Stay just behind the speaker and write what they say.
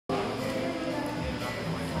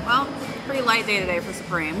Well, pretty light day today for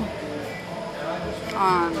Supreme.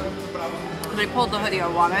 They pulled the hoodie I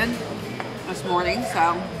wanted this morning,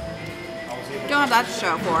 so don't have that to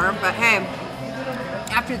show for. But hey,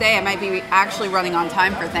 after today, I might be actually running on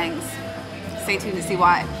time for things. Stay tuned to see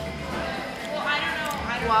why.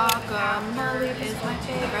 Guacamole is my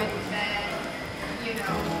favorite.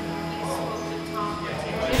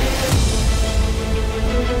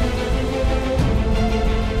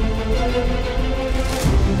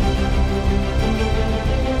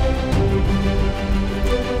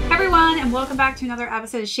 Hi everyone, and welcome back to another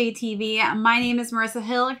episode of ShadeTV. My name is Marissa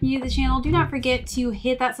Hill. If you're new to the channel, do not forget to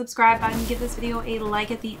hit that subscribe button, give this video a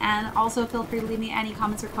like at the end. Also, feel free to leave me any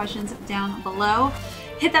comments or questions down below.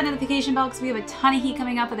 Hit that notification bell because we have a ton of heat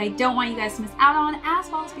coming up that I don't want you guys to miss out on, as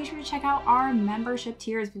well as be sure to check out our membership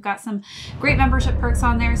tiers. We've got some great membership perks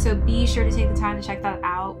on there, so be sure to take the time to check that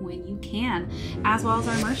out when you can, as well as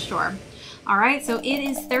our merch store. All right, so it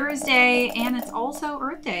is Thursday and it's also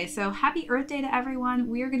Earth Day. So happy Earth Day to everyone.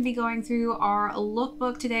 We are going to be going through our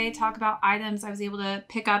lookbook today, talk about items I was able to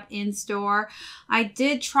pick up in store. I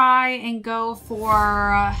did try and go for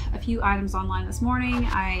a few items online this morning.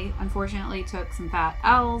 I unfortunately took some fat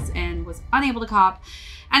L's and was unable to cop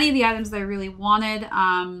any of the items that I really wanted.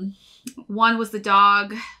 One was the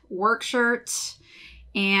dog work shirt,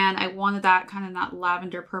 and I wanted that kind of that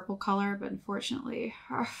lavender purple color, but unfortunately,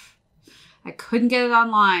 I couldn't get it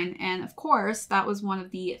online, and of course, that was one of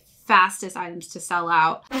the fastest items to sell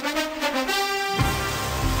out.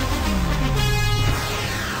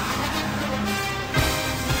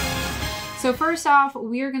 So first off,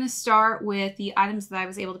 we are going to start with the items that I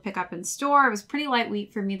was able to pick up in store. It was pretty light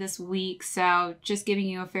week for me this week, so just giving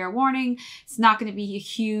you a fair warning, it's not going to be a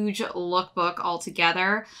huge lookbook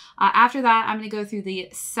altogether. After that, I'm going to go through the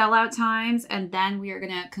sellout times, and then we are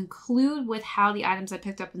going to conclude with how the items I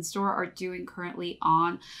picked up in store are doing currently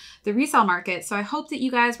on the resale market. So I hope that you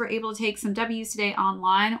guys were able to take some W's today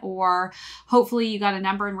online, or hopefully you got a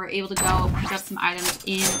number and were able to go pick up some items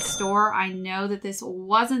in store. I know that this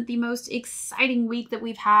wasn't the most exciting week that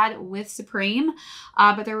we've had with Supreme,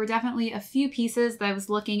 but there were definitely a few pieces that I was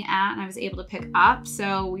looking at and I was able to pick up.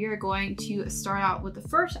 So we are going to start out with the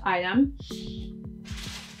first item,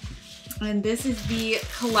 and this is the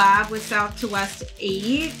collab with South to West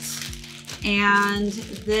 8, and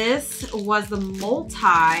this was the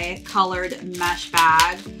multi-colored mesh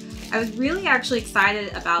bag. I was really actually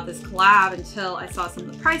excited about this collab until I saw some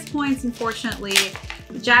of the price points. Unfortunately,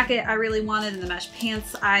 the jacket I really wanted and the mesh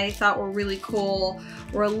pants I thought were really cool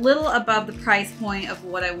were a little above the price point of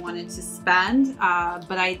what I wanted to spend,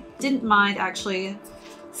 but I didn't mind actually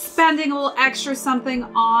spending a little extra something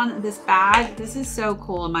on this bag. This is so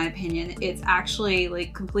cool in my opinion. It's actually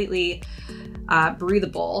like completely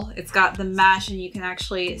breathable. It's got the mesh and you can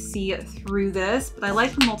actually see through this, but I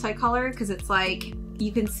like the multicolor because it's like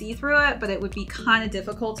you can see through it, but it would be kind of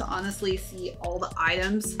difficult to honestly see all the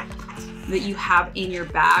items that you have in your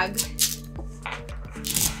bag,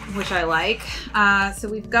 which I like. So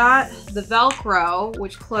we've got the Velcro,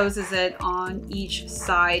 which closes it on each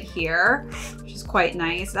side here, which is quite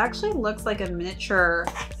nice. It actually looks like a miniature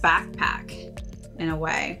backpack in a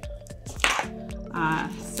way.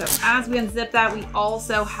 So as we unzip that, we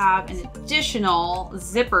also have an additional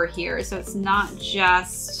zipper here. So it's not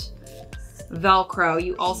just Velcro,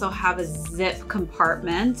 you also have a zip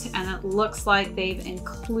compartment, and it looks like they've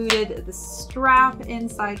included the strap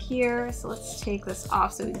inside here. So let's take this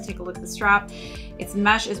off so we can take a look at the strap. It's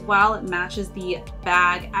mesh as well. It matches the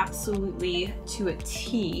bag absolutely to a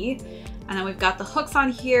T. And then we've got the hooks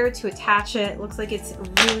on here to attach it. It looks like it's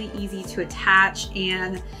really easy to attach,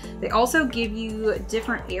 and they also give you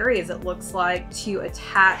different areas, it looks like, to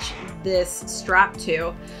attach this strap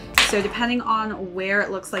to. So depending on where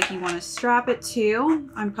it looks like you want to strap it to,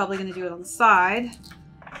 I'm probably going to do it on the side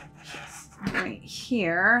right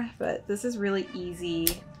here, but this is really easy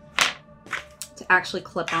to actually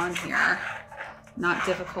clip on here. Not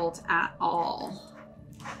difficult at all.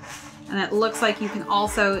 And it looks like you can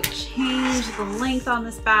also change the length on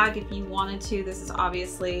this bag if you wanted to. This is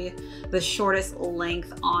obviously the shortest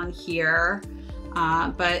length on here.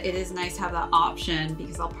 But it is nice to have that option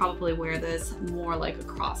because I'll probably wear this more like a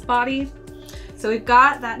crossbody. So we've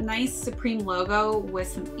got that nice Supreme logo with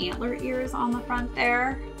some antler ears on the front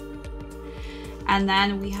there. And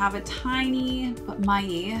then we have a tiny but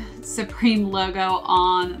mighty Supreme logo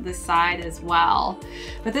on the side as well.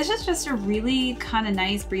 But this is just a really kind of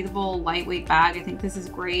nice, breathable, lightweight bag. I think this is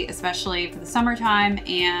great, especially for the summertime,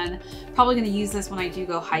 and probably gonna use this when I do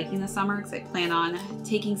go hiking this summer because I plan on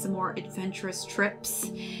taking some more adventurous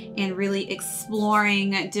trips and really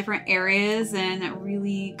exploring different areas and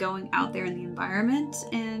really going out there in the environment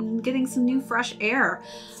and getting some new fresh air.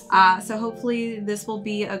 So hopefully this will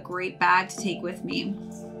be a great bag to take with me.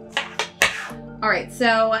 All right,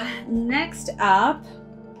 so next up,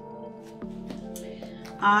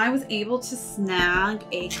 I was able to snag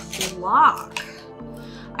a clock.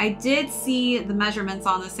 I did see the measurements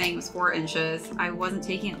on this saying it was 4 inches. I wasn't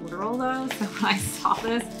taking it literal though, so when I saw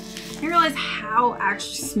this, I didn't realize how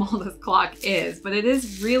actually small this clock is, but it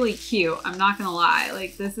is really cute. I'm not gonna lie.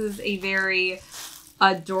 Like, this is a very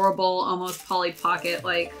adorable, almost Polly Pocket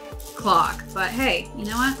like clock. But hey, you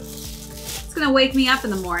know what? It's gonna wake me up in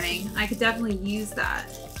the morning. I could definitely use that.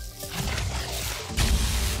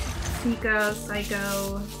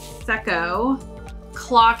 Seiko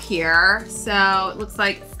clock here. So it looks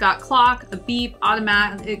like it's got clock, a beep,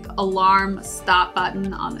 automatic alarm, stop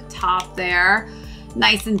button on the top there.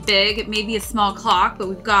 Nice and big. It may be a small clock, but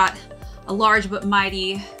we've got a large but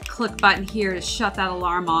mighty click button here to shut that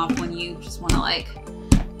alarm off when you just want to like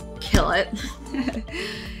kill it.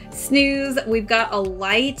 Snooze, we've got a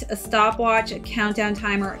light, a stopwatch, a countdown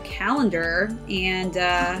timer, a calendar, and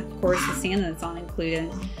of course the Santa that's on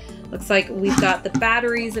included. Looks like we've got the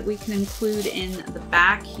batteries that we can include in the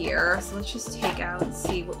back here. So let's just take out and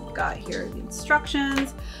see what we've got here. The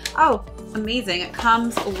instructions. Oh, amazing. It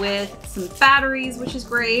comes with some batteries, which is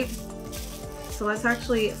great. So let's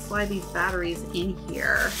actually slide these batteries in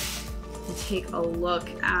here and take a look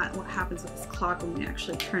at what happens with this clock when we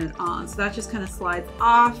actually turn it on. So that just kind of slides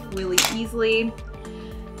off really easily.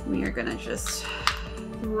 We are gonna just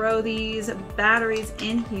throw these batteries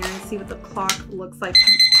in here and see what the clock looks like.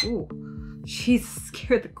 Ooh, she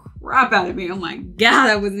scared the crap out of me. Oh my God,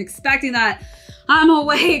 I wasn't expecting that. I'm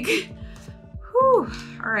awake. Whew.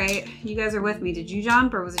 All right, you guys are with me. Did you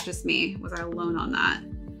jump or was it just me? Was I alone on that?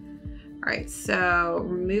 All right, so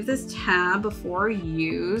remove this tab before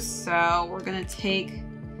use. So we're gonna take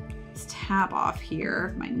this tab off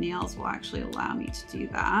here. My nails will actually allow me to do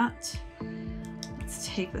that. Let's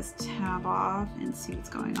take this tab off and see what's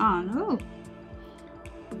going on. Oh,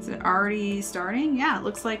 is it already starting? Yeah, it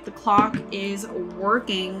looks like the clock is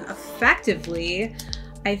working effectively.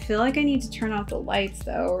 I feel like I need to turn off the lights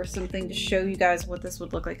though, or something to show you guys what this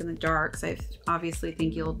would look like in the dark. Because I obviously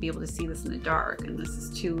think you'll be able to see this in the dark, and this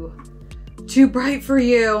is too bright for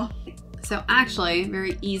you. So actually,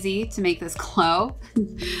 very easy to make this glow.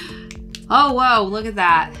 Oh, whoa, look at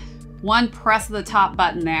that. One press of the top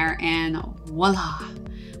button there and voila,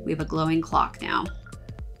 we have a glowing clock now.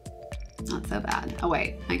 Not so bad. Oh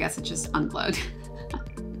wait, I guess it just unglowed.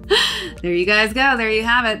 There you guys go, there you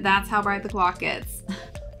have it. That's how bright the clock gets.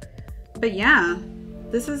 But yeah,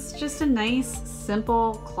 this is just a nice,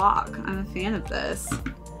 simple clock. I'm a fan of this.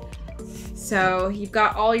 So you've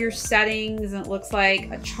got all your settings and it looks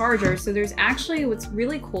like a charger. So there's actually, what's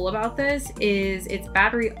really cool about this is it's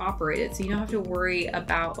battery operated. So you don't have to worry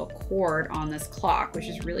about a cord on this clock, which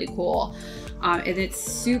is really cool. And it's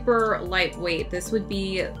super lightweight. This would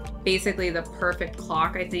be basically the perfect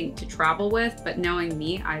clock, I think, to travel with. But knowing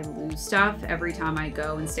me, I lose stuff every time I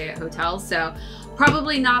go and stay at hotels. So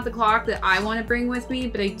probably not the clock that I want to bring with me,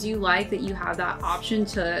 but I do like that you have that option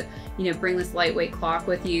to, you know, bring this lightweight clock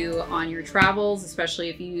with you on your travels, especially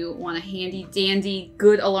if you want a handy dandy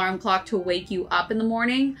good alarm clock to wake you up in the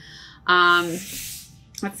morning.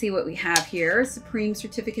 Let's see what we have here. Supreme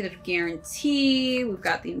Certificate of Guarantee. We've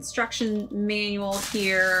got the instruction manual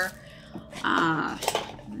here. And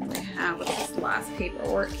we have this last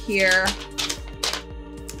paperwork here.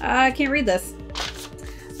 I can't read this.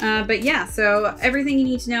 But yeah, so everything you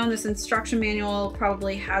need to know in this instruction manual,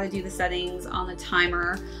 probably how to do the settings on the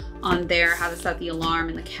timer on there, how to set the alarm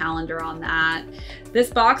and the calendar on that.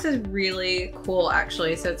 This box is really cool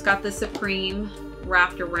actually. So it's got the Supreme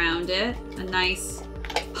wrapped around it, a nice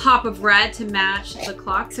pop of red to match the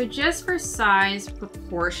clock. So just for size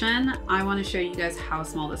proportion, I want to show you guys how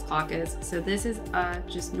small this clock is. So this is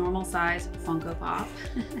just normal size Funko Pop.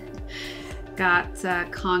 Got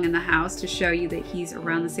Kong in the house to show you that he's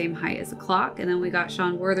around the same height as the clock. And then we got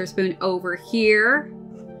Sean Witherspoon over here,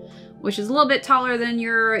 which is a little bit taller than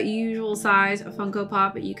your usual size of Funko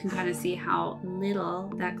Pop, but you can kind of see how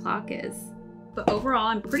little that clock is. But overall,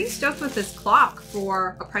 I'm pretty stoked with this clock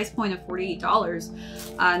for a price point of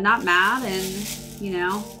 $48. Not mad, and you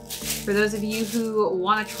know, for those of you who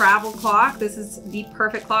want a travel clock, this is the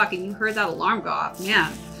perfect clock. And you heard that alarm go off.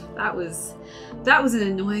 Man, that was an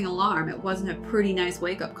annoying alarm. It wasn't a pretty nice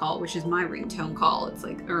wake-up call, which is my ringtone call. It's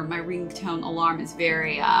like, or my ringtone alarm is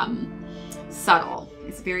very subtle.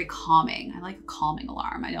 It's very calming. I like a calming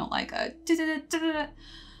alarm. I don't like a da-da-da-da-da.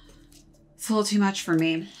 It's a little too much for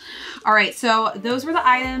me. All right, so those were the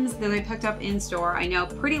items that I picked up in store. I know,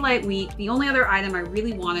 pretty light week. The only other item I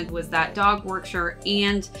really wanted was that dog work shirt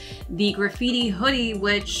and the graffiti hoodie,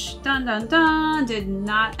 which dun dun dun did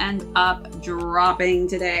not end up dropping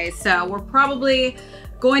today. So we're probably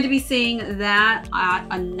going to be seeing that at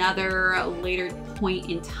another later point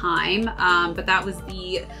in time. But that was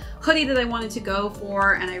the hoodie that I wanted to go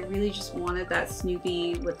for, and I really just wanted that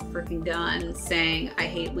Snoopy with the freaking gun saying I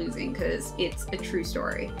hate losing, because it's a true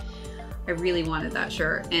story. I really wanted that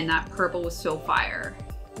shirt, and that purple was so fire.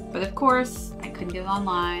 But of course, I couldn't get it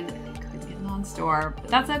online, I couldn't get it on store,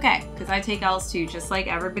 but that's okay, because I take L's too, just like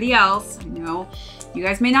everybody else. I know you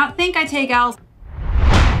guys may not think I take L's,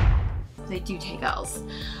 but I do take L's.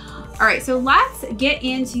 All right, so let's get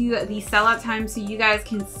into the sellout time so you guys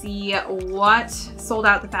can see what sold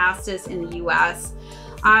out the fastest in the US.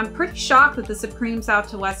 I'm pretty shocked that the Supreme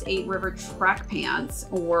Southwest 8 River Trek pants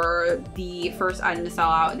were the first item to sell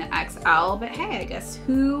out in an XL, but hey, I guess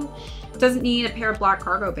who doesn't need a pair of black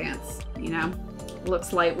cargo pants? You know,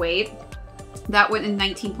 looks lightweight. That went in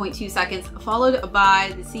 19.2 seconds, followed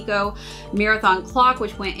by the Seiko Marathon Clock,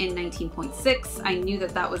 which went in 19.6. I knew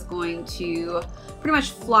that that was going to pretty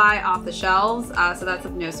much fly off the shelves, so that's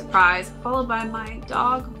no surprise. Followed by my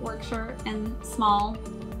dog work shirt in small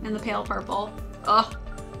in the pale purple. Oh,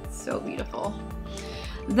 so beautiful.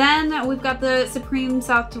 Then we've got the Supreme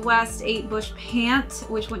Southwest 8 Bush pant,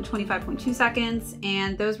 which went 25.2 seconds.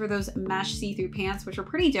 And those were those mesh see-through pants, which are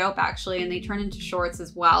pretty dope actually. And they turn into shorts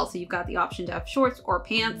as well. So you've got the option to have shorts or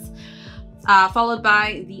pants. Followed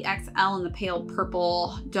by the XL in the pale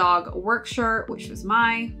purple dog work shirt, which was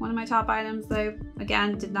one of my top items that I,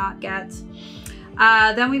 again, did not get.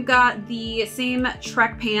 Then we've got the same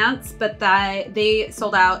Trek pants, but they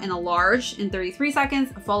sold out in a large in 33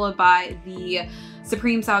 seconds, followed by the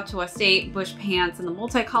Supreme Southwest 8 Bush pants in the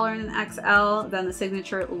multicolor in an XL, then the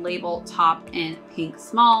signature label top in pink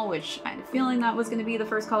small, which I had a feeling that was going to be the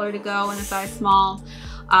first color to go in a size small.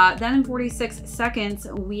 Then in 46 seconds,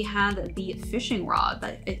 we had the fishing rod,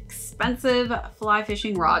 the expensive fly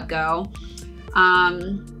fishing rod go.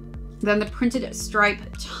 Then the printed stripe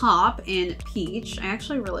top in peach. I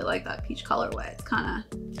actually really like that peach colorway. It's kind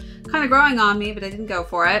of growing on me, but I didn't go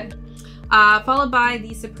for it. Followed by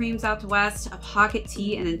the Supreme Southwest pocket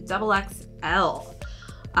tee in a XXL.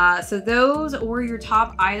 So those were your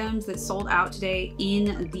top items that sold out today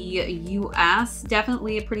in the US.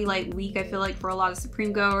 Definitely a pretty light week, I feel like, for a lot of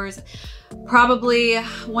Supreme goers. Probably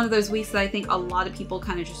one of those weeks that I think a lot of people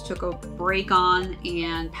kind of just took a break on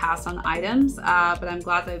and passed on items. But I'm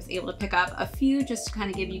glad that I was able to pick up a few just to kind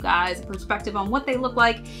of give you guys a perspective on what they look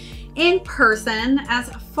like in person. As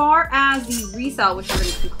far as the resale, which we're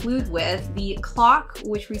going to conclude with, the clock,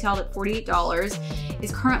 which retailed at $48,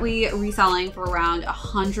 is currently reselling for around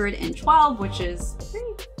 $112, which is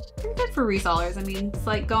pretty good for resellers. I mean, it's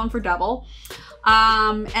like going for double.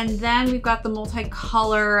 And then we've got the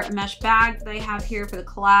multicolor mesh bag that I have here for the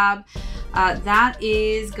collab. That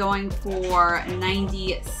is going for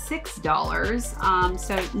 $96.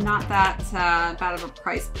 So not that bad of a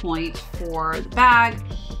price point for the bag.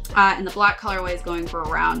 And the black colorway is going for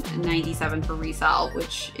around $97 for resale,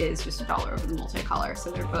 which is just $1 over the multicolor.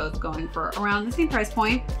 So they're both going for around the same price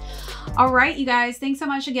point. All right, you guys, thanks so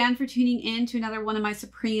much again for tuning in to another one of my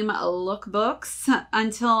Supreme lookbooks.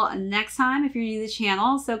 Until next time, if you're new to the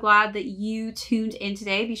channel, so glad that you tuned in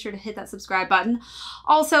today. Be sure to hit that subscribe button.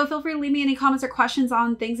 Also, feel free to leave me any comments or questions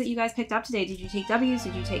on things that you guys picked up today. Did you take W's?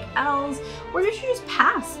 Did you take L's? Or did you just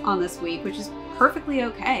pass on this week, which is perfectly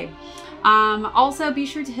okay. Also, be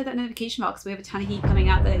sure to hit that notification bell because we have a ton of heat coming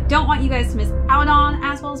out that I don't want you guys to miss out on,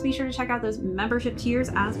 as well as be sure to check out those membership tiers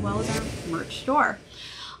as well as our merch store.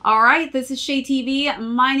 All right, this is ShadeTV.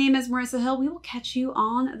 My name is Marissa Hill. We will catch you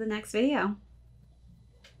on the next video.